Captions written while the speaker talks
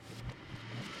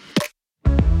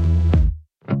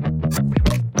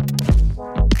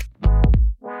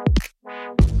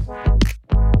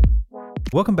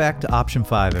Welcome back to Option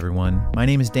 5, everyone. My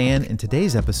name is Dan, and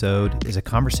today's episode is a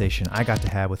conversation I got to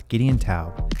have with Gideon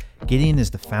Taub. Gideon is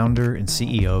the founder and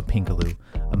CEO of Pinkaloo,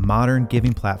 a modern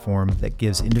giving platform that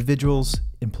gives individuals,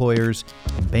 employers,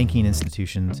 and banking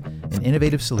institutions an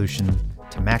innovative solution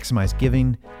to maximize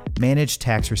giving, manage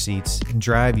tax receipts, and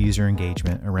drive user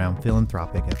engagement around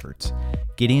philanthropic efforts.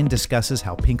 Gideon discusses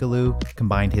how Pinkaloo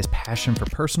combined his passion for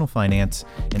personal finance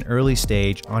and early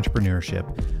stage entrepreneurship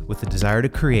with the desire to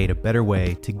create a better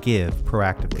way to give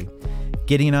proactively.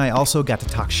 Gideon and I also got to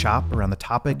talk shop around the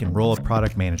topic and role of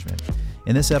product management.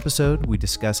 In this episode, we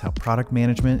discuss how product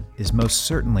management is most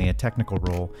certainly a technical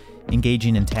role,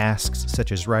 engaging in tasks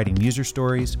such as writing user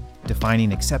stories,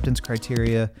 defining acceptance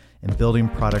criteria, and building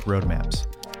product roadmaps.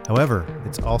 However,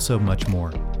 it's also much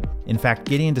more. In fact,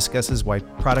 Gideon discusses why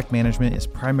product management is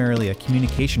primarily a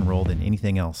communication role than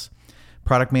anything else.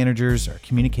 Product managers are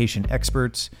communication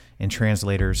experts and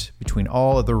translators between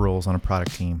all other roles on a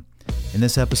product team. In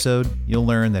this episode, you'll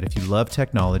learn that if you love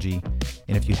technology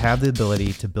and if you have the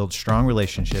ability to build strong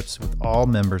relationships with all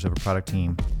members of a product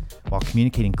team while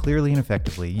communicating clearly and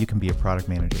effectively, you can be a product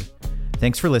manager.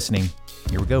 Thanks for listening.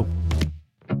 Here we go.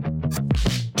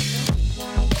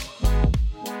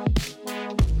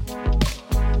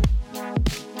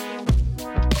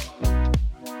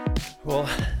 Well,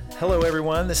 hello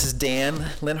everyone. This is Dan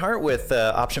Linhart with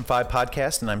Option 5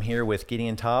 Podcast, and I'm here with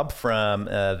Gideon Taub from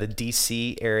the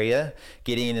DC area.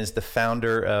 Gideon is the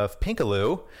founder of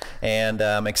Pinkaloo, and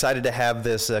I'm excited to have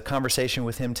this conversation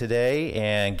with him today.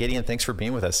 And Gideon, thanks for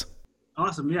being with us.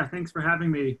 Awesome. Yeah, thanks for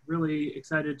having me. Really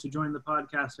excited to join the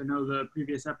podcast. I know the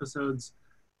previous episodes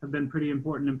have been pretty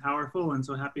important and powerful, and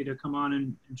so happy to come on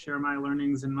and share my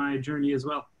learnings and my journey as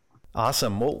well.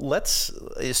 Awesome. Well,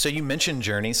 so you mentioned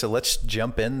journey, so let's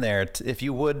jump in there. If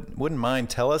you wouldn't mind,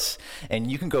 tell us,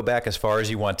 and you can go back as far as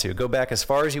you want to. Go back as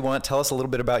far as you want. Tell us a little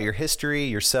bit about your history,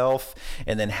 yourself,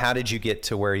 and then how did you get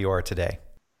to where you are today?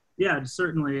 Yeah,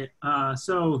 certainly.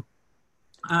 So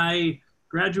I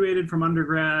graduated from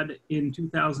undergrad in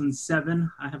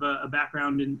 2007. I have a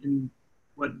background in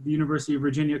what the University of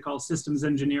Virginia calls systems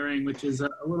engineering, which is a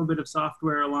little bit of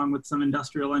software along with some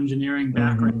industrial engineering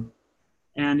background. Mm-hmm.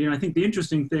 And, I think the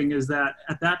interesting thing is that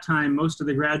at that time, most of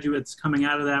the graduates coming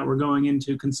out of that were going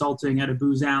into consulting at a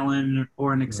Booz Allen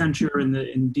or an Accenture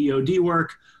in DoD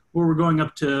work, or were going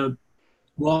up to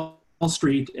Wall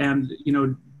Street. And,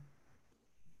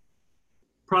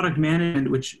 product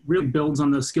management, which really builds on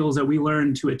the skills that we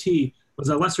learned to a T, was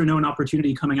a lesser known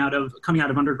opportunity coming out of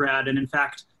undergrad. And in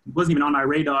fact, it wasn't even on my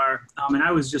radar. And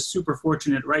I was just super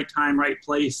fortunate, right time, right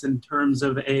place in terms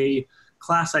of a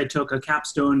class I took, a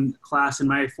capstone class in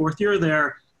my fourth year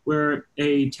there, where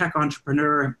a tech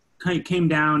entrepreneur came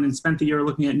down and spent the year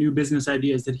looking at new business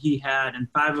ideas that he had. And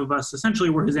 5 of us essentially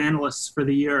were his analysts for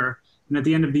the year. And at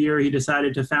the end of the year, he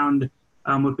decided to found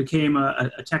what became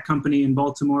a tech company in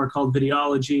Baltimore called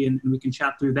Videology, and we can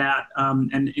chat through that.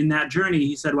 And in that journey,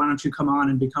 he said, why don't you come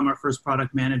on and become our first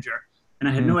product manager? And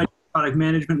I had no idea what product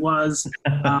management was.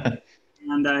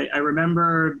 And I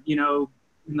remember,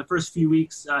 in the first few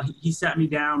weeks, he sat me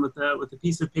down with a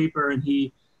piece of paper, and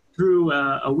he drew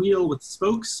a wheel with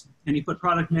spokes, and he put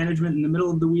product management in the middle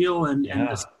of the wheel and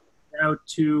out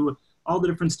to all the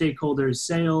different stakeholders,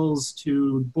 sales,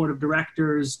 to board of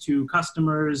directors, to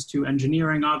customers, to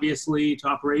engineering, obviously, to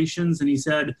operations. And he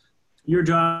said, your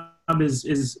job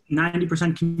is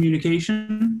 90%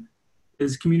 communication,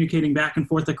 is communicating back and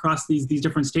forth across these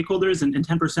different stakeholders, and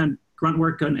 10% grunt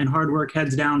work and hard work,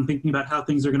 heads down, thinking about how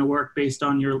things are going to work based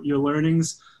on your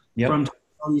learnings from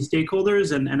all these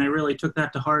stakeholders. And I really took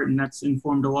that to heart, and that's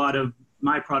informed a lot of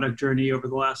my product journey over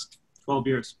the last 12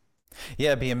 years. Yeah,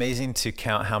 it'd be amazing to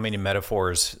count how many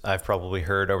metaphors I've probably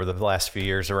heard over the last few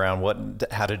years around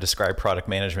how to describe product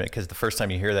management. Because the first time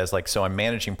you hear that is like, so I'm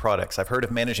managing products. I've heard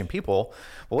of managing people.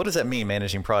 Well, what does that mean,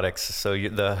 managing products? So you're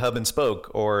the hub and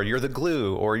spoke, or you're the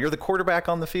glue, or you're the quarterback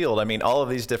on the field. I mean, all of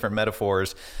these different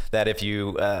metaphors that if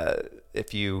you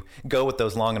go with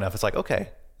those long enough, it's like,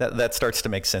 okay, that starts to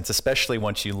make sense, especially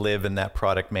once you live in that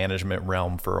product management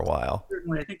realm for a while.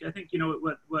 Certainly, I think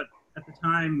what at the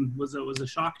time was a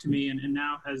shock to me, and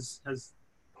now has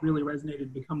really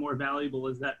resonated, become more valuable,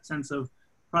 is that sense of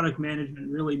product management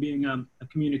really being a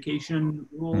communication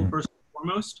role first and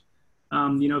foremost.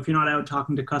 If you're not out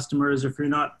talking to customers, if you're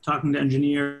not talking to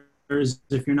engineers,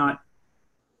 if you're not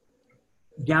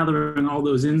gathering all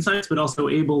those insights, but also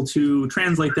able to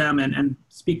translate them and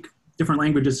speak different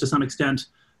languages to some extent,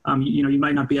 you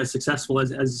might not be as successful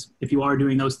as if you are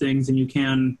doing those things and you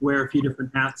can wear a few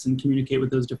different hats and communicate with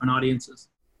those different audiences.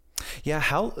 Yeah.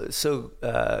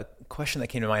 Question that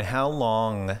came to mind, how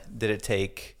long did it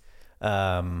take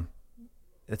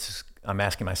I'm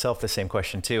asking myself the same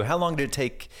question too. How long did it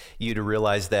take you to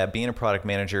realize that being a product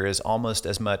manager is almost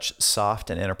as much soft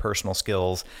and interpersonal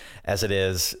skills as it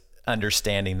is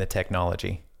understanding the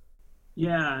technology?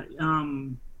 Yeah,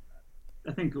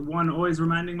 I think one, always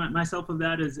reminding myself of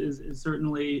that is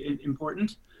certainly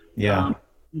important. Yeah.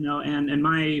 And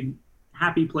my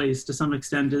happy place to some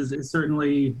extent is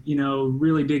certainly,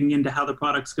 really digging into how the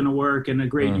product's going to work, and a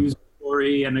great user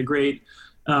story, and a great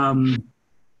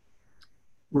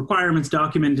requirements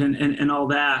document, and all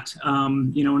that.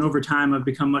 And over time I've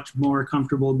become much more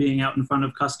comfortable being out in front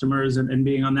of customers, and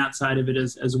being on that side of it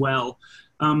as well.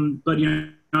 But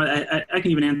I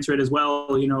can even answer it as well.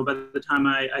 By the time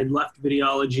I left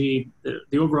Videology,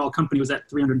 the overall company was at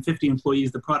 350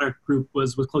 employees. The product group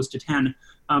was close to 10.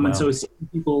 Wow. And so seeing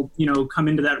people, come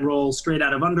into that role straight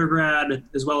out of undergrad,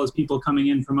 as well as people coming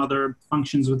in from other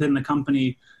functions within the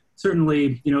company,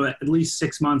 certainly, at least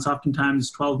 6 months,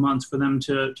 oftentimes 12 months, for them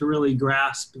to really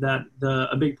grasp that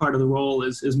a big part of the role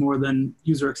is more than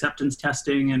user acceptance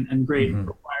testing and great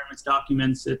requirements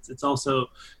documents. It's also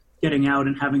getting out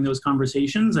and having those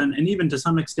conversations, and even to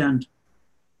some extent,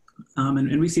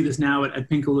 and we see this now at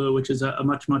Pinkaloo, which is a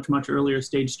much earlier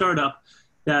stage startup,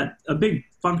 that a big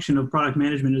function of product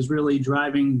management is really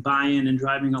driving buy-in and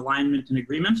driving alignment and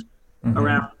agreement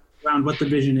around what the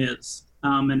vision is.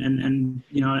 And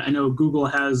I know Google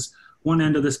has one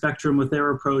end of the spectrum with their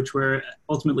approach, where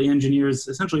ultimately engineers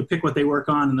essentially pick what they work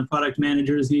on, and the product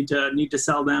managers need to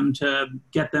sell them to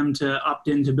get them to opt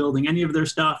into building any of their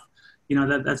stuff.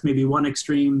 That's maybe one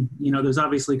extreme. There's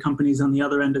obviously companies on the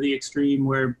other end of the extreme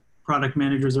where product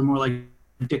managers are more like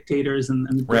dictators, and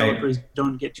the developers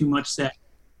don't get too much say.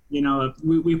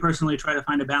 We personally try to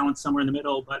find a balance somewhere in the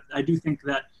middle, but I do think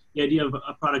that the idea of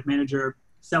a product manager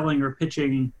selling or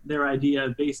pitching their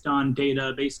idea based on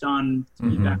data, based on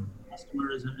feedback from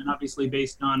customers, and obviously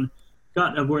based on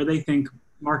gut of where they think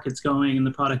market's going and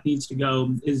the product needs to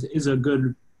go, is a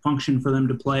good function for them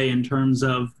to play in terms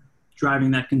of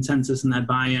driving that consensus and that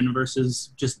buy-in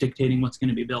versus just dictating what's going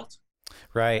to be built.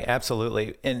 Right,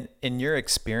 absolutely. In your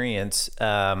experience,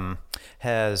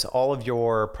 has all of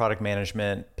your product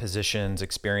management positions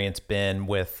experience been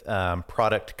with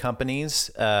product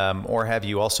companies, or have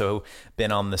you also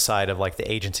been on the side of like the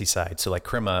agency side? So like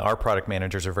Crema, our product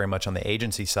managers are very much on the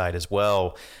agency side as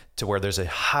well, to where there's a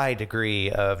high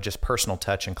degree of just personal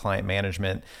touch and client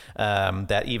management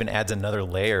that even adds another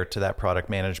layer to that product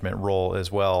management role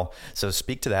as well. So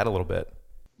speak to that a little bit.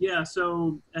 Yeah,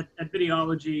 so at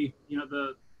Videology,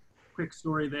 the quick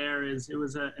story there is it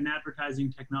was an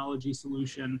advertising technology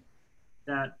solution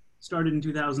that started in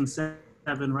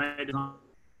 2007, right as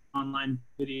online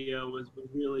video was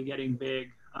really getting big.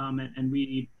 And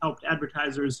we helped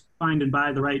advertisers find and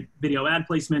buy the right video ad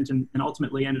placement, and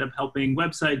ultimately ended up helping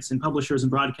websites and publishers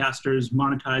and broadcasters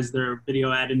monetize their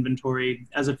video ad inventory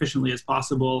as efficiently as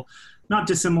possible. Not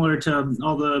dissimilar to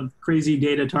all the crazy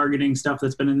data targeting stuff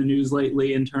that's been in the news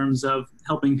lately in terms of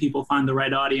helping people find the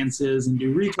right audiences and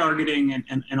do retargeting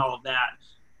and all of that.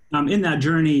 In that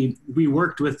journey, we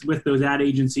worked with those ad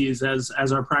agencies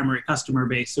as our primary customer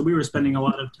base. So we were spending a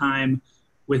lot of time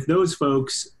with those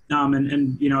folks.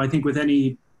 And I think with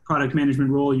any product management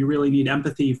role, you really need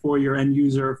empathy for your end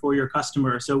user, for your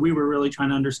customer. So we were really trying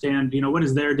to understand, what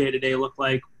does their day-to-day look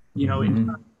like?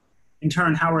 In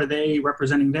turn, how are they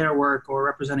representing their work or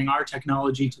representing our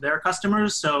technology to their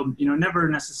customers? So, never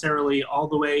necessarily all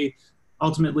the way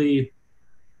ultimately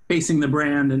facing the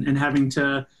brand and having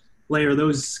to layer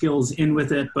those skills in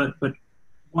with it, but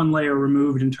one layer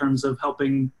removed in terms of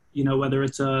helping, whether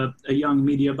it's a young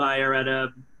media buyer at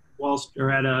a Wall Street or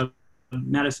at a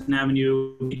Madison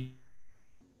Avenue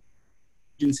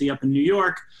agency up in New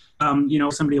York,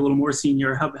 somebody a little more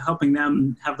senior, helping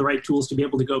them have the right tools to be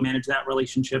able to go manage that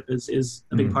relationship is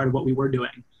a big part of what we were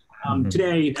doing.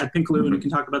 Today at Pinkaloo, and we can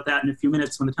talk about that in a few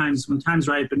minutes when the time's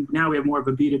right, but now we have more of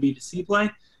a B2B2C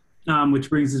play, which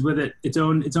brings us with it its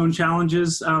own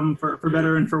challenges, for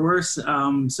better and for worse.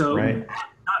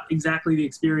 Not exactly the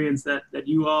experience that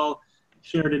you all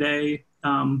share today,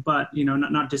 but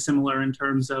not dissimilar in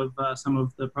terms of some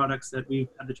of the products that we've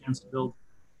had the chance to build.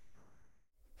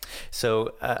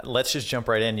 So let's just jump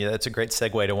right in. That's a great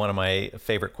segue to one of my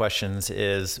favorite questions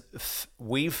is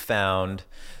we've found,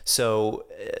 so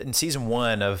in season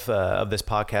 1 of this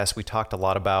podcast, we talked a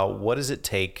lot about what does it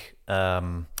take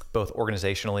both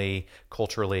organizationally,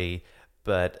 culturally,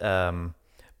 but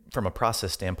from a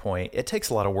process standpoint, it takes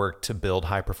a lot of work to build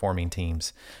high performing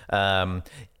teams.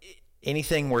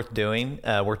 anything worth doing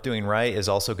right is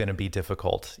also going to be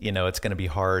difficult. It's going to be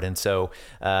hard. And so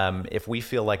if we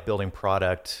feel like building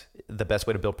product, the best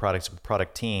way to build products with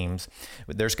product teams,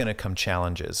 there's going to come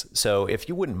challenges. So if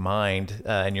you wouldn't mind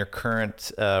in your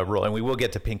current role, and we will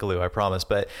get to Pinkaloo, I promise,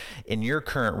 but in your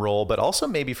current role, but also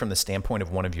maybe from the standpoint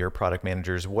of one of your product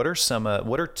managers, what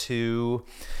are two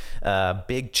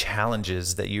big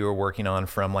challenges that you are working on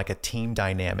from like a team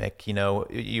dynamic?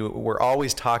 We're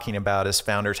always talking about as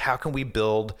founders, how can we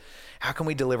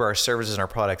deliver our services and our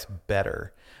products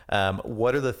better?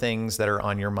 What are the things that are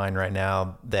on your mind right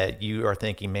now that you are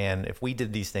thinking, man, if we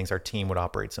did these things, our team would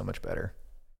operate so much better?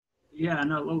 Yeah,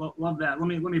 no, love that. Let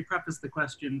me preface the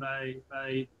question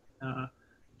by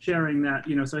sharing that,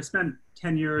 so I spent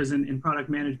 10 years in product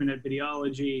management at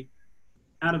Videology.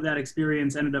 Out of that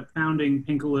experience, ended up founding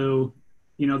Pinkaloo,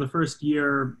 the first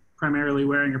year primarily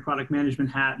wearing a product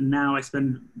management hat. And now I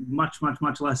spend much, much,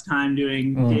 much less time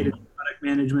doing day-to-day product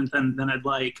management than I'd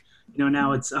like.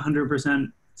 Now it's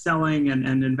 100% selling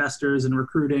and investors and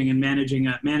recruiting and managing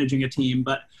a team.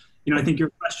 But, I think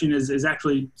your question is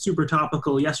actually super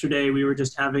topical. Yesterday, we were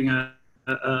just having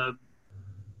a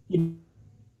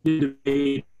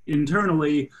debate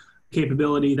internally,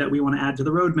 capability that we want to add to the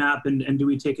roadmap, and do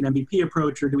we take an MVP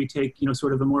approach, or do we take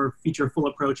sort of a more feature-full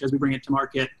approach as we bring it to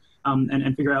market,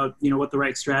 and figure out what the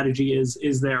right strategy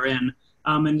is therein.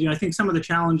 And I think some of the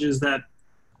challenges that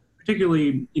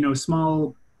particularly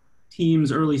small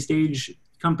teams, early stage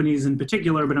companies in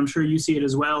particular, but I'm sure you see it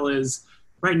as well, is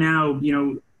right now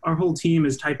our whole team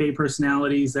is type A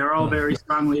personalities. They're all very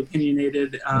strongly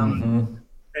opinionated.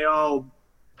 They all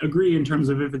agree in terms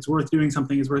of if it's worth doing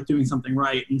something, it's worth doing something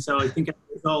right. And so I think as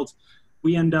a result,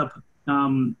 we end up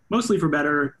mostly for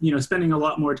better, spending a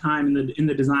lot more time in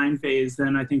the design phase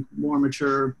than I think more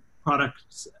mature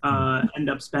products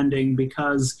end up spending,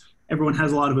 because everyone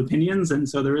has a lot of opinions. And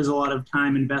so there is a lot of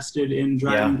time invested in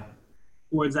driving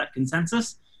towards that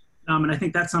consensus. And I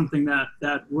think that's something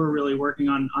that we're really working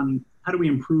on how do we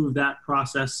improve that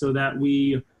process so that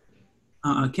we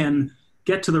can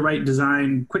get to the right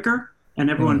design quicker, and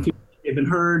everyone feels like they've been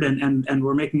heard, and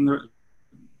we're making the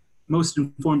most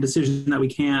informed decision that we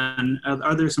can.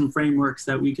 Are there some frameworks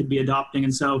that we could be adopting?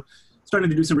 And so starting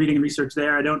to do some reading and research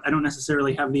there. I don't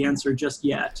necessarily have the answer just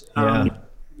yet. But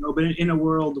in a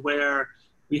world where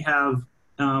we have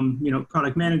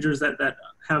product managers that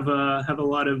have a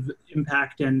lot of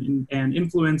impact and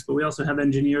influence, but we also have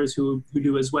engineers who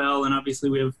do as well. And obviously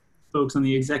we have folks on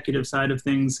the executive side of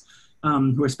things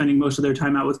who are spending most of their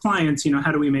time out with clients.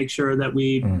 How do we make sure that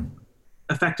we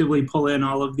effectively pull in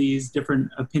all of these different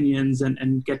opinions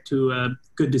and get to a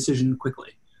good decision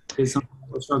quickly is something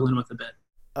we're struggling with a bit.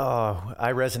 Oh,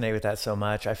 I resonate with that so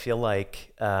much. I feel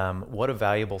like what a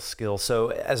valuable skill. So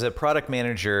as a product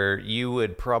manager, you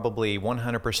would probably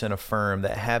 100% affirm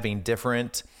that having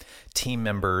different team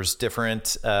members,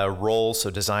 different roles, so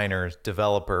designer,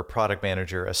 developer, product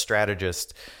manager, a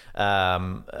strategist.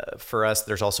 For us,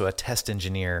 there's also a test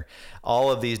engineer.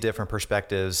 All of these different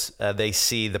perspectives, they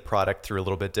see the product through a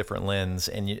little bit different lens.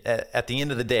 And at the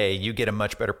end of the day, you get a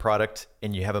much better product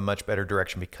and you have a much better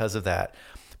direction because of that.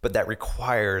 But that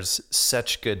requires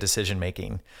such good decision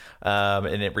making.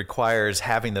 And it requires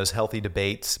having those healthy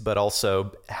debates, but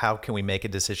also how can we make a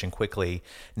decision quickly,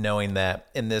 knowing that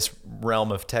in this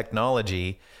realm of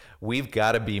technology, we've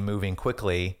got to be moving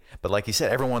quickly. But like you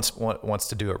said, everyone wants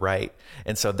to do it right.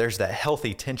 And so there's that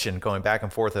healthy tension going back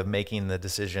and forth of making the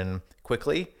decision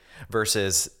quickly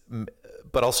versus,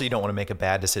 but also you don't want to make a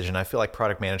bad decision. I feel like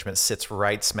product management sits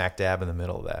right smack dab in the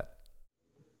middle of that.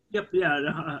 Yep. Yeah.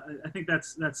 I think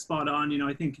that's spot on.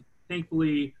 I think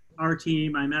thankfully our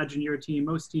team, I imagine your team,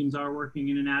 most teams are working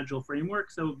in an agile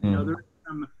framework. So, there's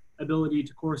some ability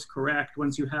to course correct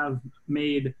once you have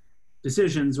made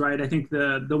decisions, right? I think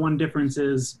the one difference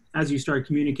is as you start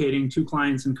communicating to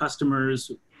clients and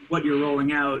customers what you're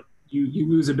rolling out, you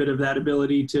lose a bit of that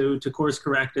ability to course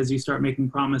correct as you start making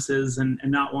promises and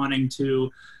not wanting to,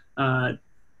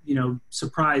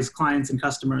 surprise clients and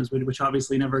customers, which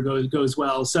obviously never goes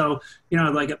well. So,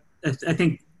 I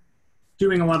think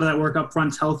doing a lot of that work up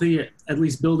front's healthy, at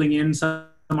least building in some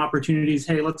opportunities.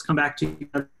 Hey, let's come back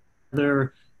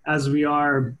together as we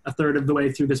are a third of the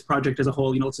way through this project as a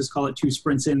whole. Let's just call it 2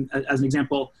 sprints in as an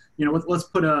example. Let's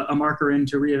put a marker in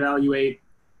to reevaluate.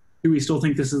 Do we still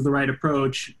think this is the right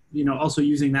approach? Also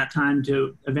using that time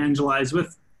to evangelize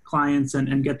with clients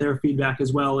and get their feedback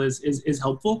as well is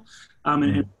helpful.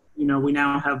 And we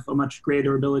now have a much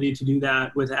greater ability to do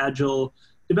that with agile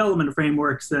development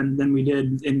frameworks than we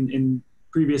did in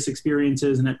previous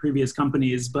experiences and at previous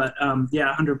companies. But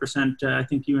 100%, I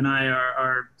think you and I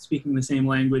are speaking the same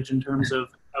language in terms of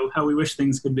how we wish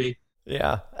things could be.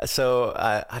 Yeah. So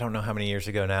I don't know how many years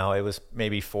ago now. It was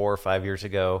maybe 4 or 5 years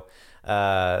ago.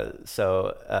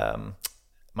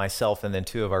 Myself and then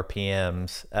two of our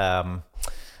PMs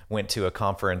went to a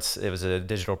conference. It was a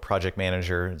digital project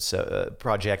managers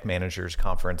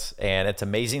conference, and it's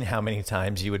amazing how many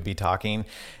times you would be talking,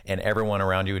 and everyone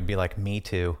around you would be like, "Me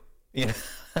too." You know,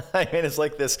 I mean, it's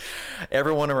like this,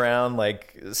 everyone around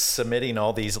like submitting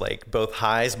all these like both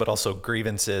highs, but also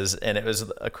grievances. And it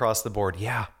was across the board.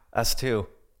 Yeah, us too.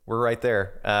 We're right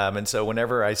there. And so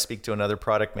whenever I speak to another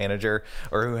product manager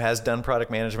or who has done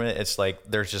product management, it's like,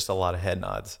 there's just a lot of head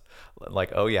nods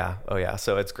like, oh yeah. Oh yeah.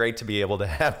 So it's great to be able to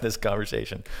have this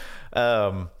conversation.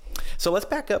 So let's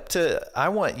back up to, I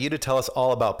want you to tell us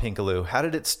all about Pinkaloo. How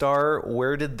did it start?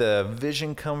 Where did the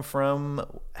vision come from?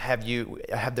 Have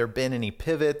there been any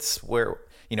pivots where,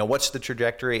 what's the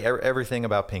trajectory, everything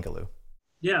about Pinkaloo?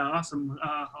 Yeah, awesome.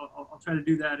 I'll try to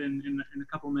do that in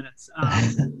a couple minutes.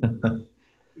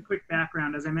 A quick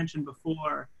background, as I mentioned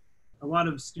before, a lot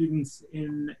of students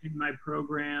in my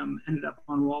program ended up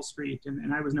on Wall Street,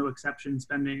 and I was no exception,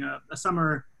 spending a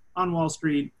summer on Wall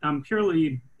Street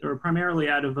purely or primarily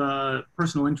out of a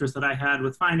personal interest that I had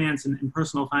with finance and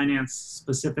personal finance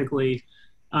specifically.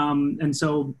 And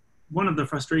so one of the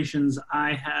frustrations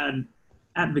I had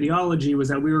at Videology was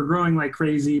that we were growing like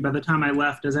crazy. By the time I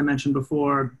left, as I mentioned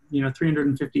before,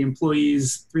 350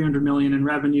 employees, 300 million in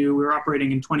revenue. We were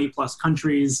operating in 20 plus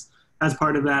countries. As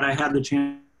part of that, I had the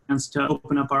chance to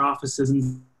open up our offices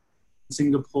in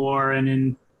Singapore and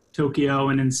in Tokyo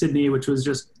and in Sydney, which was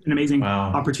just an amazing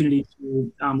opportunity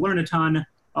to learn a ton.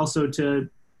 Also to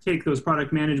take those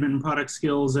product management and product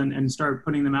skills and start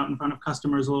putting them out in front of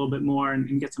customers a little bit more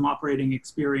and get some operating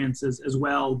experiences as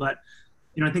well. But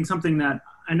I think something that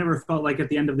I never felt like at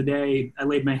the end of the day, I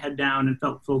laid my head down and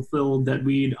felt fulfilled that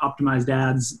we'd optimized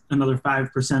ads another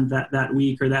 5% that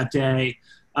week or that day,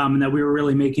 and that we were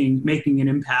really making an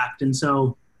impact. And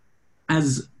so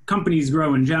as companies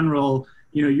grow in general,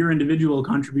 your individual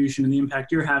contribution and the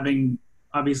impact you're having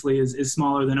obviously is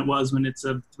smaller than it was when it's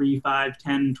a 3, 5,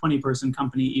 10, 20 person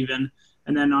company even.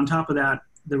 And then on top of that,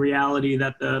 the reality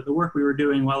that the work we were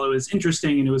doing, while it was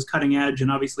interesting and it was cutting edge,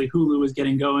 and obviously Hulu was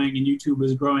getting going and YouTube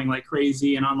was growing like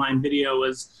crazy and online video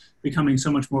was becoming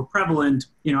so much more prevalent,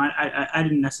 I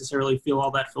didn't necessarily feel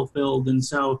all that fulfilled. And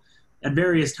so at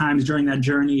various times during that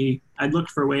journey, I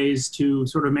looked for ways to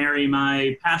sort of marry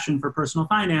my passion for personal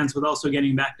finance with also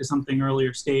getting back to something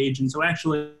earlier stage. And so I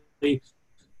actually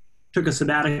took a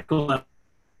sabbatical at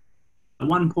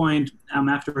one point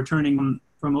after returning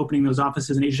from opening those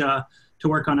offices in Asia to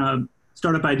work on a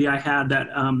startup idea I had that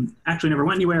actually never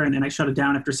went anywhere, and I shut it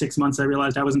down after 6 months. I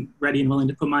realized I wasn't ready and willing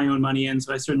to put my own money in,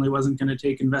 so I certainly wasn't going to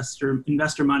take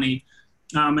investor money.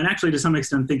 And actually, to some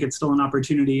extent, think it's still an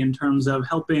opportunity in terms of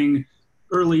helping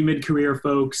early mid-career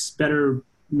folks better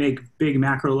make big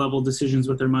macro-level decisions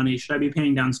with their money. Should I be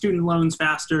paying down student loans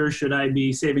faster? Should I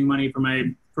be saving money for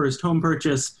my first home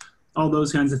purchase? All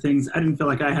those kinds of things. I didn't feel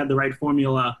like I had the right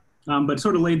formula. But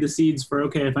sort of laid the seeds for,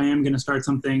 okay, if I am going to start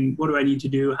something, what do I need to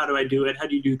do? How do I do it? How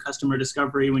do you do customer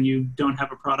discovery when you don't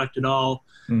have a product at all?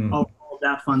 All of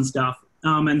that fun stuff.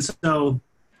 And so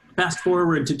fast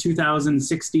forward to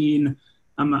 2016,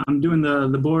 I'm doing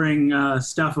the boring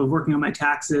stuff of working on my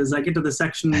taxes. I get to the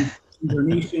section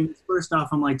donations. First off,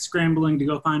 I'm like scrambling to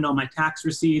go find all my tax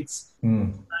receipts,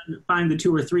 find the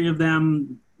 2 or 3 of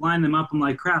them, line them up. I'm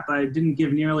like, crap, I didn't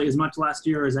give nearly as much last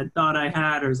year as I thought I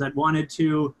had or as I'd wanted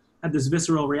to. Had this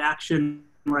visceral reaction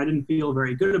where I didn't feel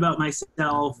very good about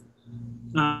myself,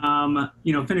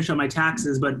 finish up my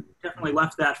taxes, but definitely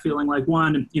left that feeling like,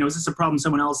 one, is this a problem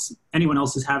anyone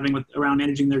else is having around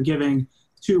managing their giving?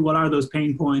 2, what are those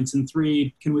pain points? And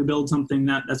 3, can we build something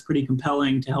that's pretty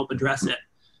compelling to help address it?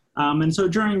 And so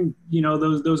during,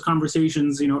 those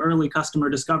conversations, early customer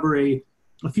discovery,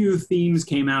 a few themes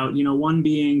came out, one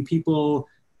being people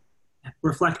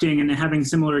reflecting and having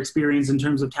similar experience in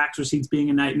terms of tax receipts being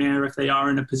a nightmare if they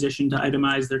are in a position to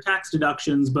itemize their tax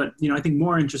deductions. But, I think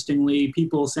more interestingly,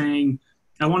 people saying,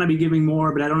 I want to be giving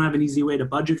more, but I don't have an easy way to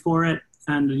budget for it.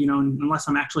 And, unless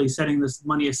I'm actually setting this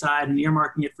money aside and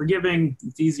earmarking it for giving,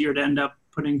 it's easier to end up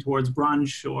putting towards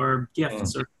brunch or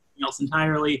gifts or something else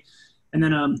entirely. And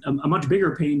then a much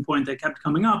bigger pain point that kept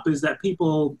coming up is that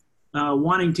people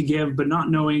wanting to give, but not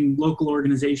knowing local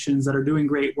organizations that are doing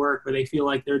great work where they feel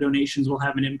like their donations will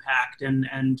have an impact,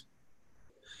 and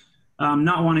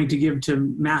not wanting to give to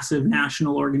massive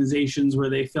national organizations where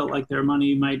they felt like their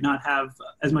money might not have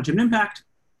as much of an impact.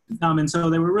 And so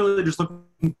they were really just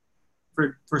looking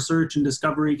for search and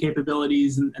discovery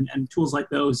capabilities and tools like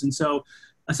those. And so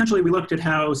essentially we looked at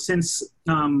how since,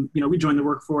 we joined the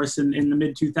workforce in the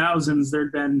mid 2000s,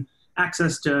 there'd been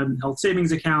access to health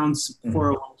savings accounts,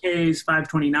 401ks,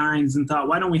 529s, and thought,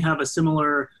 why don't we have a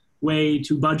similar way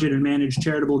to budget and manage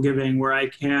charitable giving where I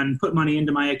can put money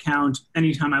into my account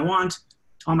anytime I want.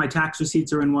 All my tax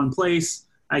receipts are in one place.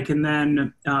 I can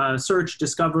then search,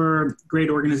 discover great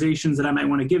organizations that I might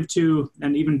want to give to,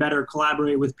 and even better,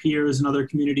 collaborate with peers and other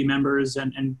community members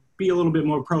and be a little bit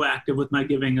more proactive with my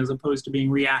giving as opposed to being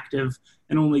reactive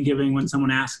and only giving when someone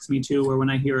asks me to or when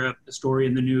I hear a story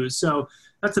in the news. So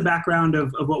that's the background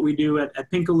of what we do at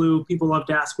Pinkaloo. People love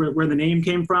to ask where the name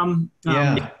came from.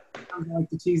 Yeah. I like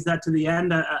to tease that to the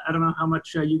end. I don't know how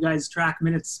much you guys track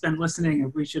minutes spent listening.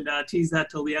 If we should tease that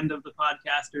till the end of the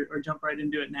podcast or jump right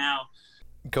into it now.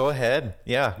 Go ahead.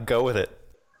 Yeah, go with it.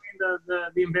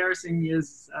 The embarrassing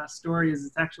story is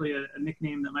it's actually a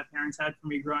nickname that my parents had for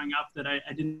me growing up that I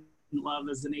didn't love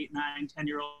as an 8, 9,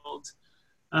 10-year-old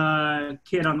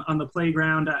kid on the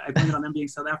playground. I blame it on them being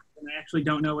South African. I actually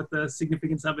don't know what the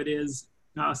significance of it is.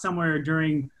 Somewhere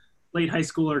during late high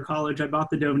school or college, I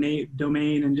bought the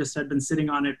domain and just had been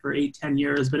sitting on it for 8, 10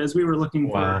 years. But as we were looking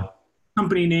for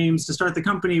company names to start the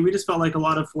company, we just felt like a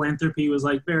lot of philanthropy was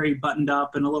like very buttoned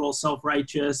up and a little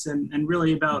self-righteous and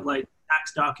really about like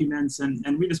tax documents.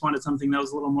 And we just wanted something that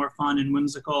was a little more fun and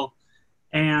whimsical.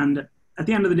 And at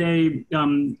the end of the day,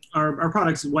 our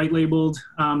product's white labeled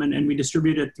and we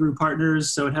distribute it through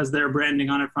partners. So it has their branding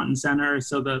on it front and center.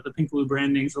 So the Pinkaloo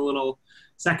branding is a little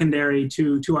secondary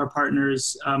to our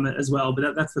partners as well.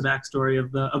 But that's the backstory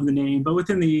of the name. But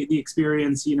within the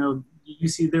experience, you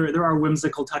see there are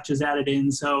whimsical touches added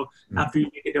in. So after you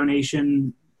make a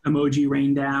donation, emoji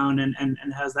rain down and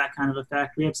has that kind of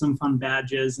effect. We have some fun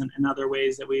badges and other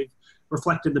ways that we've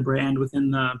reflected the brand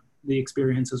within the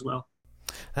experience as well.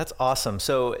 That's awesome.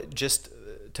 So just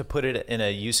to put it in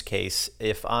a use case,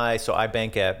 if I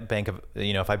bank at Bank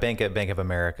of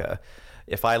America,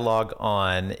 if I log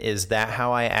on, is that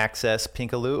how I access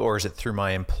Pinkaloo, or is it through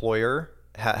my employer?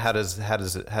 How do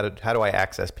I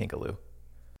access Pinkaloo?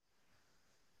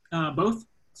 Both.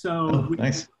 So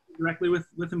nice. Directly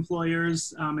with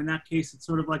employers. In that case, it's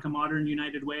sort of like a modern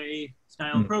United Way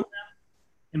style program.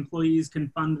 Employees can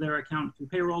fund their account through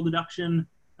payroll deduction.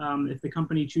 If the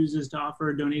company chooses to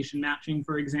offer donation matching,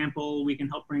 for example, we can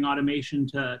help bring automation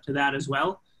to that as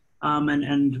well.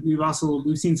 And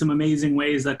we've seen some amazing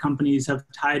ways that companies have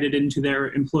tied it into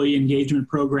their employee engagement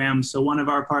programs. So one of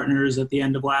our partners at the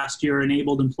end of last year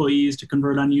enabled employees to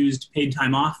convert unused paid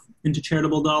time off into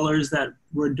charitable dollars that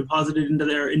were deposited into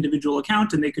their individual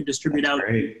account, and they could distribute out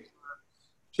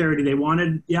charity they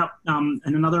wanted. Yep. And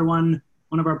another one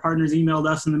of our partners emailed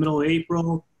us in the middle of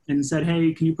April and said,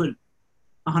 hey, can you put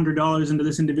 $100 into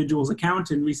this individual's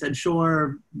account? And we said,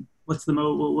 sure. What's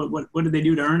what did they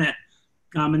do to earn it?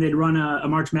 And they'd run a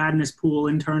March Madness pool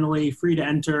internally, free to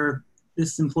enter.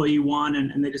 This employee won,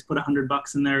 and they just put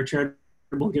 $100 in their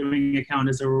charitable giving account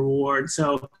as a reward.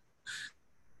 So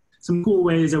some cool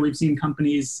ways that we've seen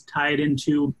companies tie it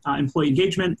into employee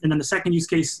engagement. And then the second use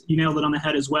case, you nailed it on the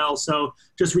head as well. So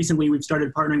just recently, we've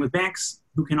started partnering with banks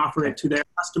who can offer it to their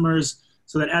customers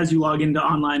so that as you log into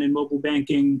online and mobile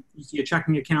banking, you see a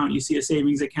checking account, you see a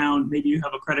savings account, maybe you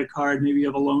have a credit card, maybe you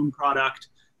have a loan product.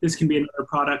 This can be another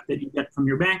product that you get from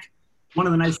your bank. One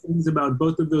of the nice things about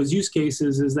both of those use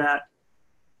cases is that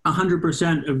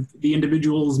 100% of the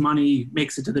individual's money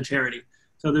makes it to the charity.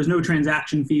 So there's no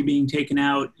transaction fee being taken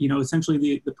out.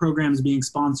 Essentially the program's being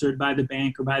sponsored by the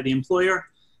bank or by the employer.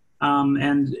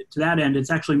 And to that end,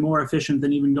 it's actually more efficient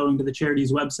than even going to the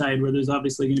charity's website, where there's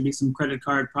obviously going to be some credit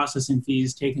card processing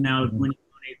fees taken out when you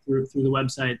donate through the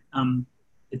website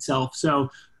itself. So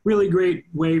really great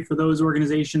way for those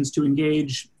organizations to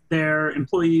engage their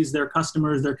employees, their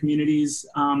customers, their communities.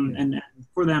 And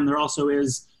for them, there also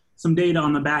is some data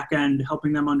on the back end,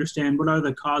 helping them understand what are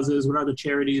the causes, what are the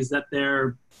charities that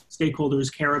their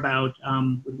stakeholders care about,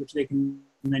 which they can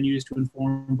then use to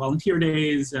inform volunteer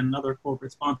days and other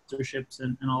corporate sponsorships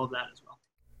and all of that as well.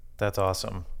 That's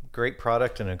awesome. Great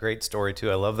product and a great story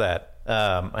too. I love that.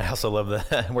 I also love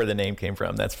where the name came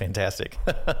from. That's fantastic.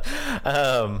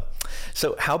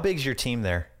 So how big's your team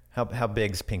there? How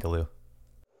big's Pinkaloo?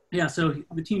 Yeah, so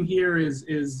the team here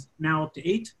is now up to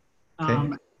 8.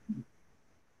 Okay.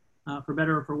 For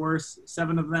better or for worse,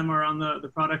 7 of them are on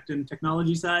the product and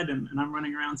technology side, and I'm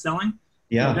running around selling.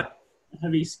 Yeah. So a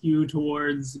heavy skew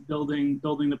towards building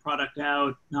the product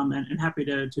out, and happy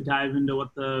to dive into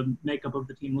what the makeup of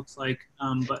the team looks like.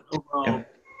 But overall,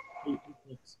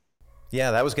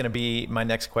 yeah, that was going to be my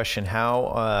next question.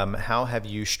 How have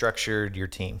you structured your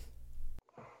team?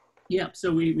 Yeah,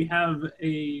 so we have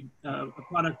a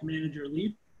product manager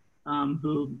lead,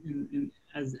 who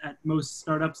as at most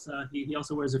startups, he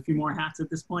also wears a few more hats at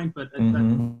this point, but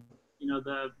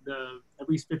the at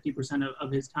least 50%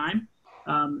 of his time.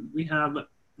 We have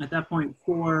at that point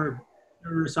 4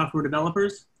 software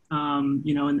developers, and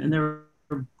they're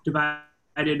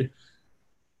divided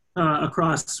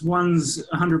across, one's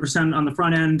 100% on the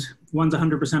front end, one's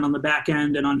 100% on the back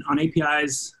end and on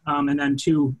APIs, and then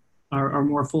 2 are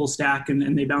more full stack,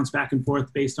 and they bounce back and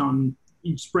forth based on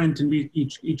each sprint and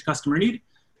each customer need.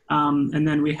 And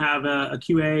then we have a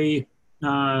QA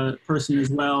person as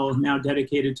well, now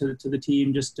dedicated to the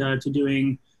team, just to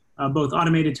doing both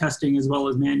automated testing as well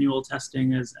as manual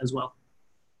testing as well.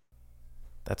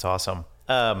 That's awesome.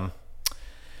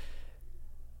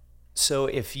 So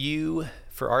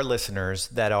for our listeners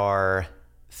that are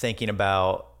thinking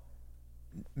about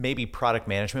maybe product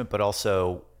management, but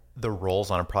also the roles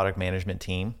on a product management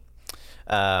team,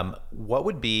 what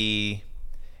would be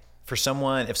for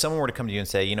someone, if someone were to come to you and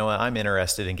say, you know what, I'm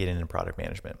interested in getting into product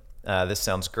management. This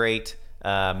sounds great.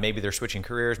 Maybe they're switching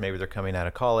careers, maybe they're coming out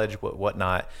of college,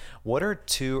 whatnot. What are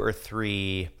 2 or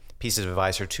 3 pieces of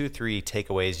advice or 2 or 3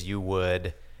 takeaways you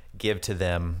would give to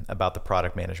them about the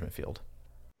product management field?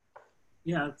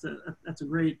 Yeah, that's a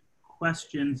great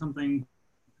question. Something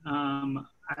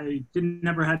I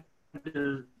never had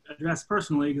to address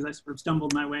personally, because I sort of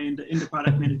stumbled my way into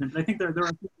product management. But I think there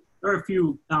are a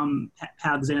few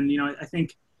paths in. I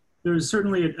think there's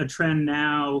certainly a trend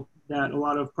now that a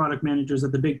lot of product managers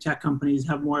at the big tech companies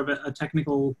have more of a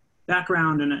technical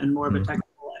background and more of a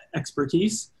technical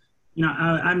expertise.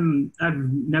 I've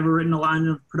never written a line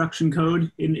of production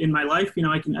code in my life.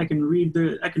 I can read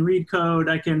code.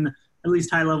 I can at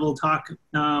least high level talk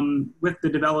with the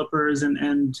developers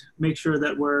and make sure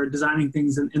that we're designing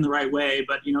things in the right way.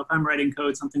 But if I'm writing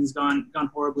code, something's gone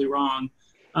horribly wrong.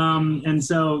 And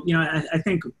so I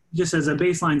think just as a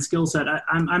baseline skill set,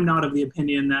 I'm not of the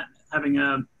opinion that having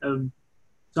a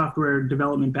software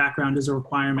development background is a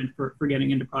requirement for getting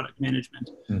into product management.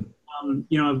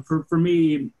 For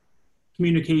me,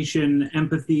 communication,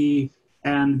 empathy,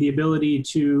 and the ability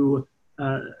to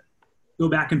go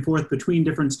back and forth between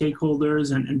different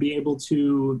stakeholders and be able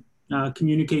to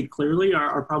communicate clearly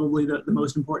are probably the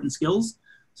most important skills.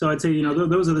 So I'd say,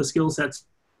 those are the skill sets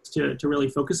to really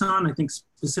focus on. I think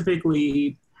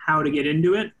specifically how to get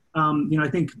into it. I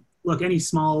think, look, any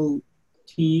small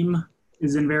team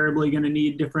is invariably going to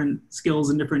need different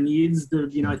skills and different needs.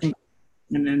 I think,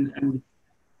 and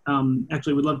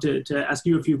actually would love to ask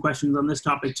you a few questions on this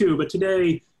topic too. But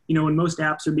today, when most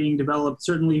apps are being developed,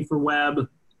 certainly for web,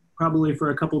 probably for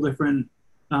a couple different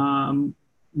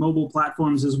mobile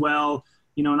platforms as well,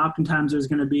 and oftentimes there's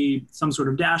going to be some sort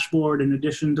of dashboard in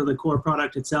addition to the core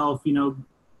product itself.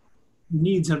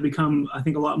 Needs have become, I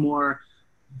think, a lot more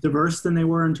diverse than they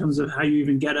were in terms of how you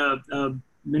even get a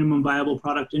minimum viable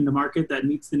product into market that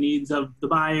meets the needs of the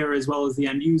buyer as well as the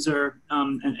end user,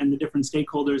 and the different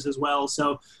stakeholders as well.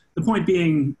 So the point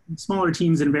being, smaller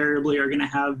teams invariably are going to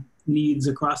have needs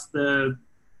across the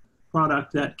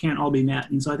product that can't all be met.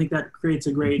 And so I think that creates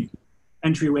a great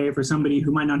entryway for somebody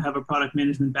who might not have a product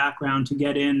management background to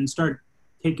get in and start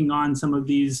taking on some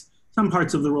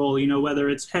parts of the role, whether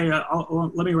it's, hey,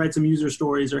 let me write some user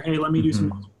stories, or hey, let me do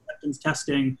some acceptance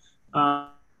testing,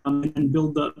 and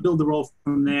build the role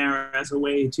from there as a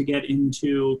way to get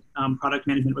into product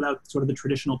management without sort of the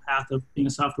traditional path of being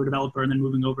a software developer and then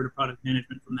moving over to product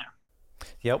management from there.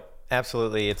 Yep.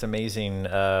 Absolutely. It's amazing.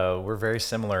 We're very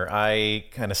similar. I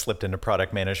kind of slipped into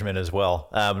product management as well.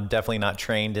 Definitely not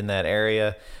trained in that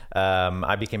area.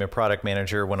 I became a product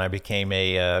manager when I became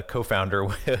a co-founder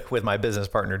with my business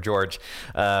partner, George,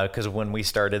 because when we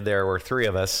started, there were 3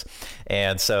 of us.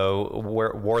 And so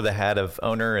wore the hat of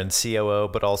owner and COO,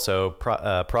 but also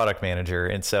product manager.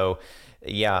 And so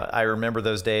yeah, I remember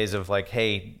those days of like,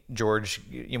 hey, George,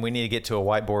 we need to get to a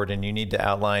whiteboard and you need to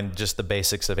outline just the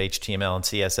basics of HTML and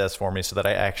CSS for me so that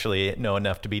I actually know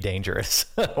enough to be dangerous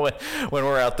when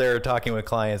we're out there talking with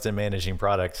clients and managing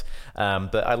products.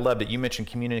 But I loved it. You mentioned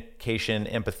communication,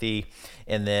 empathy,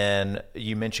 and then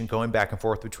you mentioned going back and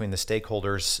forth between the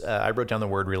stakeholders. I wrote down the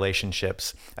word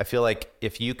relationships. I feel like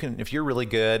if you're really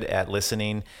good at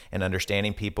listening and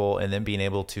understanding people and then being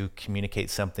able to communicate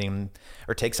something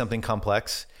or take something complex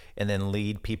and then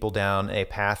lead people down a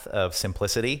path of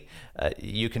simplicity,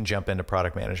 you can jump into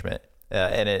product management.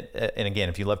 And again,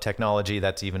 if you love technology,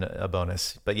 that's even a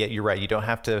bonus. But yet you're right. You don't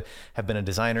have to have been a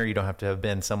designer. You don't have to have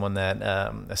been someone that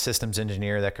a systems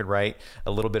engineer that could write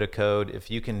a little bit of code. If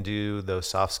you can do those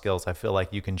soft skills, I feel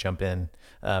like you can jump in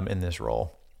this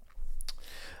role.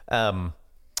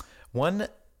 One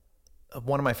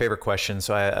of my favorite questions,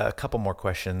 so a couple more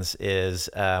questions, is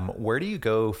where do you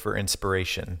go for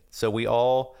inspiration? So we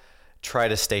all try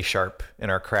to stay sharp in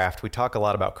our craft. We talk a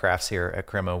lot about crafts here at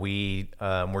Crema. We're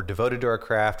devoted to our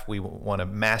craft. We want to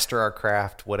master our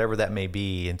craft, whatever that may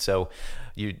be. And so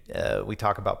we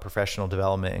talk about professional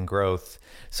development and growth.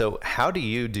 So how do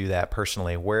you do that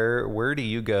personally? Where do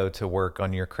you go to work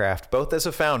on your craft, both as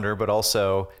a founder, but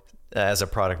also as a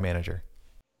product manager?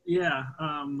 Yeah.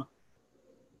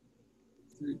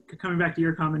 Coming back to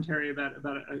your commentary about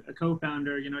a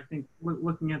co-founder, I think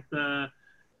looking at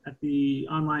the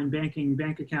online bank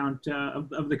account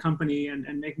of the company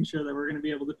and making sure that we're going to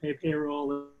be able to pay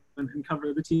payroll and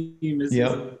cover the team is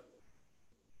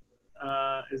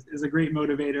a great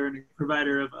motivator and a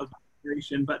provider of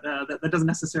inspiration, but that doesn't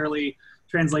necessarily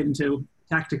translate into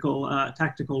tactical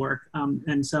work.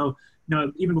 And so,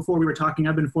 even before we were talking,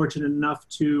 I've been fortunate enough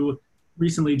to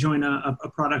recently join a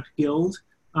product guild.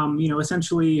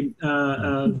 Essentially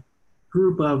a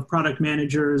group of product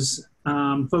managers,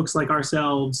 folks like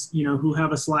ourselves, who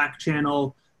have a Slack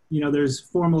channel. There's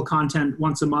formal content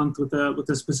once a month with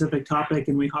a specific topic,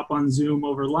 and we hop on Zoom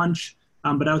over lunch.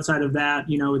 But outside of that,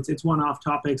 it's one-off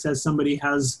topics. As somebody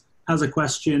has a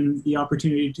question, the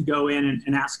opportunity to go in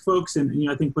and ask folks. And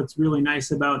I think what's really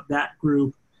nice about that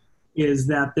group is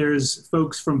that there's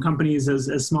folks from companies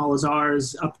as small as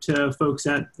ours up to folks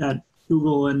at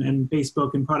Google and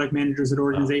Facebook and product managers at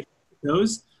organizations like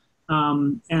those.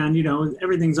 And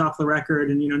everything's off the record,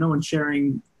 and no one's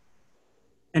sharing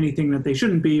anything that they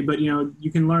shouldn't be. But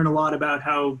you can learn a lot about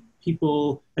how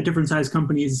people at different size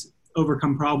companies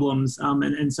overcome problems.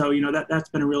 And so that's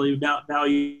been a really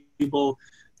valuable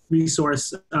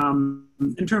resource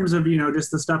in terms of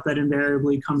just the stuff that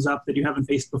invariably comes up that you haven't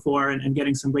faced before, and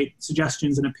getting some great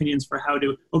suggestions and opinions for how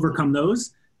to overcome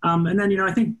those. And then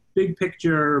I think big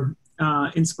picture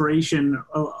inspiration,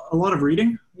 a lot of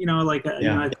reading. I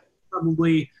think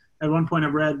probably at one point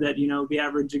I've read that the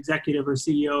average executive or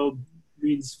CEO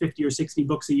reads 50 or 60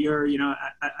 books a year.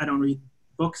 I don't read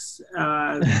books.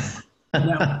 But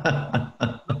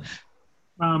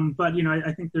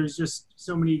I think there's just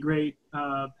so many great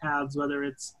paths, whether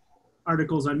it's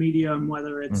articles on Medium,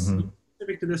 whether it's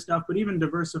specific to this stuff, but even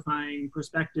diversifying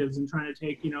perspectives and trying to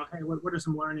take, hey, what are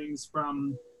some learnings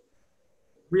from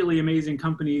really amazing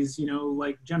companies,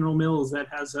 like General Mills that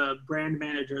has a brand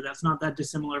manager that's not that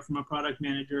dissimilar from a product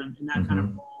manager in that kind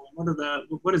of role.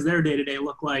 What does their day-to-day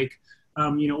look like?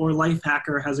 Or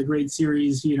Lifehacker has a great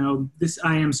series, this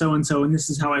I am so-and-so and this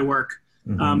is how I work.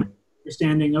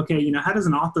 Understanding, okay, how does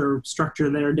an author structure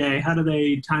their day? How do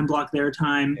they time block their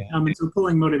time? And so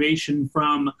pulling motivation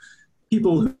from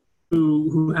people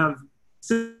who have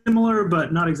similar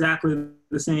but not exactly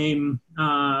the same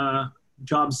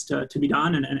jobs to be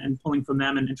done, and pulling from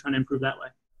them and trying to improve that way.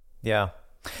 Yeah.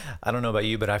 I don't know about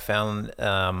you, but I found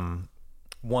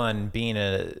one, being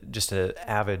just an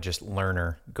avid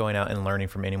learner, going out and learning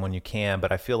from anyone you can.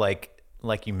 But I feel like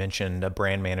you mentioned, a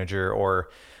brand manager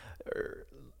or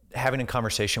having a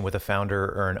conversation with a founder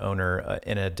or an owner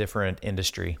in a different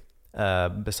industry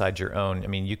besides your own. I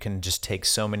mean, you can just take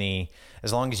so many,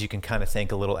 as long as you can kind of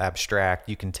think a little abstract,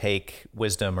 you can take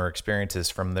wisdom or experiences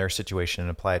from their situation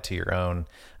and apply it to your own.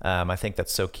 I think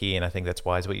that's so key. And I think that's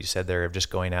wise what you said there, of just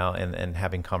going out and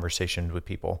having conversations with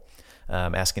people,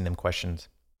 asking them questions.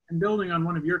 And building on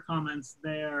one of your comments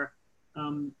there,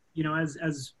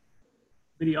 as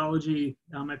Videology,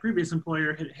 my previous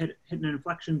employer, hit an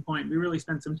inflection point. We really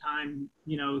spent some time,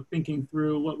 thinking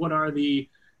through what are the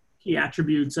key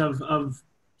attributes of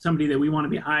somebody that we want to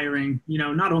be hiring,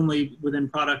 not only within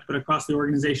product, but across the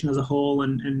organization as a whole.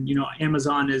 And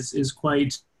Amazon is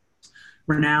quite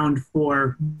renowned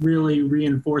for really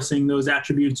reinforcing those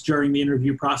attributes during the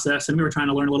interview process. And we were trying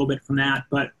to learn a little bit from that.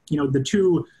 But, the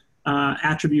two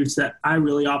attributes that I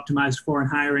really optimized for in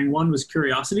hiring, one was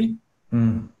curiosity.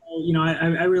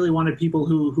 I really wanted people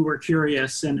who were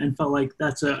curious and felt like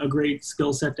that's a great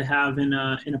skill set to have in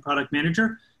a product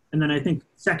manager. And then I think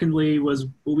secondly was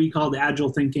what we called agile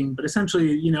thinking, but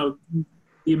essentially,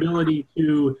 the ability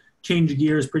to change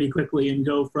gears pretty quickly and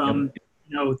go from,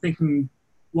 thinking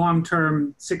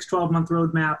long-term 6-12 month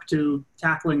roadmap to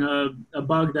tackling a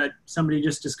bug that somebody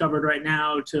just discovered right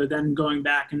now, to then going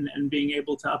back and being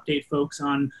able to update folks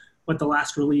on what the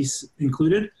last release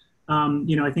included.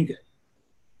 I think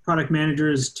product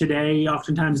managers today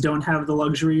oftentimes don't have the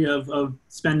luxury of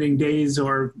spending days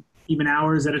or even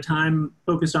hours at a time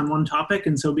focused on one topic.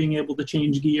 And so being able to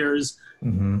change gears,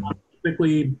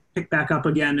 quickly pick back up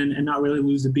again and not really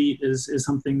lose a beat is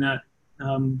something that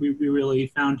we really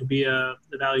found to be a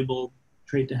valuable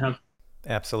trait to have.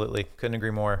 Absolutely. Couldn't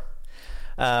agree more.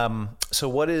 So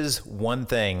what is one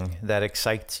thing that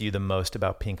excites you the most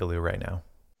about Pinkaloo right now?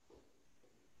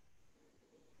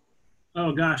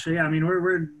 Oh gosh, yeah. I mean,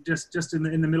 we're just in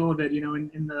the middle of it.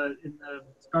 In the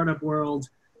startup world,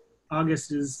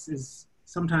 August is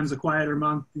sometimes a quieter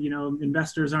month.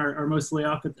 Investors are mostly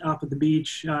off at the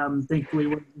beach. Thankfully,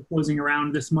 we're closing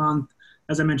around this month.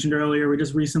 As I mentioned earlier, we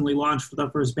just recently launched with our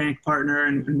first bank partner,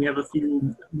 and we have a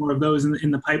few more of those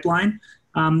in the pipeline.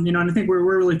 And I think we're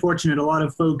really fortunate. A lot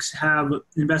of folks have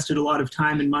invested a lot of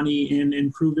time and money in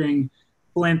improving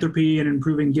philanthropy and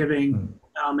improving giving.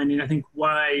 And I think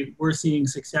why we're seeing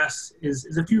success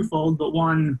is a fewfold, but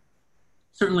one,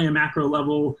 certainly a macro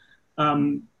level,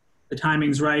 the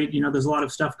timing's right. There's a lot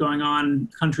of stuff going on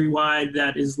countrywide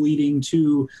that is leading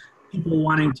to people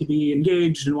wanting to be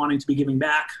engaged and wanting to be giving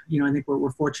back. I think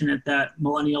we're fortunate that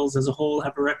millennials as a whole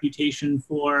have a reputation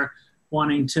for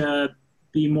wanting to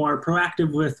be more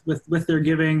proactive with their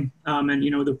giving.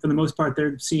 And for the most part,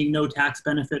 they're seeing no tax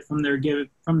benefit from their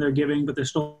giving, but they're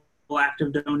still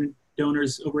active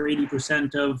donors. Over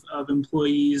 80% of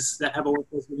employees that have a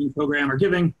workforce giving program are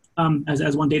giving,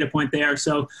 as one data point there.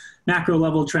 So macro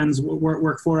level trends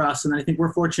work for us. And I think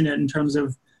we're fortunate in terms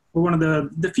of we're one of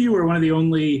the few or one of the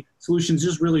only solutions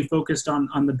just really focused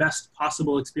on the best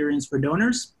possible experience for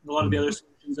donors. A lot of the other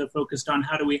solutions are focused on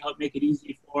how do we help make it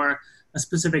easy for a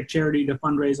specific charity to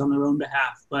fundraise on their own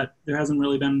behalf, but there hasn't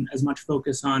really been as much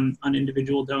focus on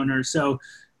individual donors. So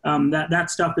that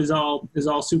stuff is all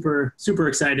super, super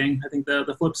exciting. I think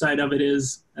the flip side of it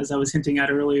is, as I was hinting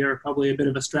at earlier, probably a bit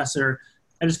of a stressor.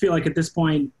 I just feel like at this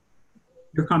point,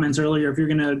 your comments earlier, if you're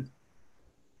going to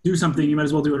do something, you might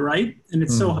as well do it right. And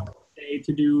it's so hard today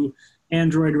to do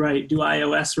Android right, do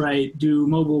iOS right, do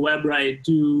mobile web right,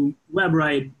 do web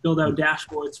right, build out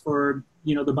dashboards for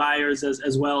the buyers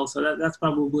as well. So that's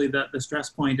probably the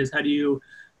stress point, is how do you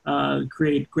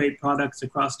create great products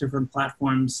across different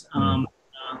platforms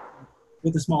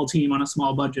with a small team on a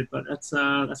small budget. But that's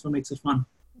what makes it fun.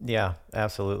 Yeah,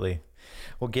 absolutely.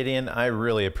 Well, Gideon, I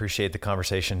really appreciate the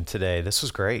conversation today. This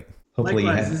was great. Hopefully,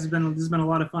 likewise, this has been a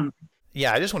lot of fun.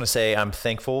 Yeah, I just want to say I'm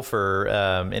thankful for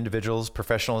individuals,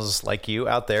 professionals like you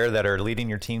out there that are leading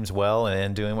your teams well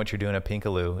and doing what you're doing at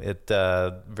Pinkaloo.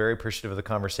 Very appreciative of the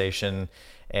conversation,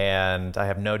 and I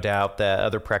have no doubt that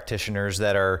other practitioners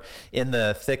that are in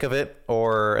the thick of it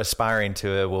or aspiring to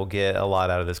it will get a lot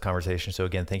out of this conversation. So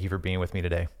again, thank you for being with me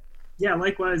today. Yeah,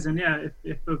 likewise. And yeah,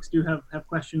 if folks do have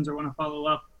questions or want to follow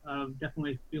up,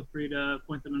 definitely feel free to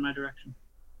point them in my direction.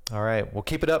 All right. Well,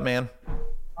 keep it up, man.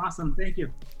 Awesome. Thank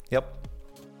you. Yep.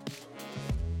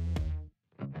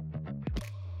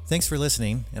 Thanks for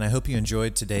listening, and I hope you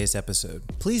enjoyed today's episode.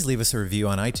 Please leave us a review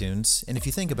on iTunes, and if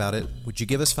you think about it, would you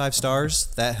give us 5 stars?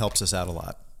 That helps us out a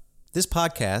lot. This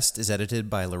podcast is edited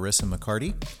by Larissa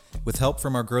McCarty, with help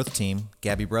from our growth team,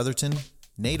 Gabby Brotherton,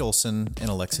 Nate Olson, and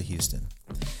Alexa Houston.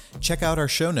 Check out our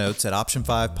show notes at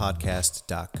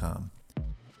option5podcast.com.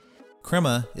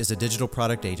 Crema is a digital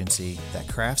product agency that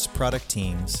crafts product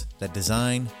teams that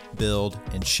design, build,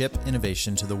 and ship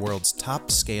innovation to the world's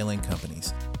top scaling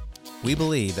companies. We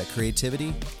believe that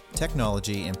creativity,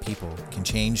 technology, and people can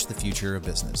change the future of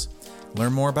business.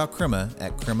 Learn more about Crema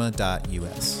at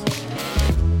crema.us.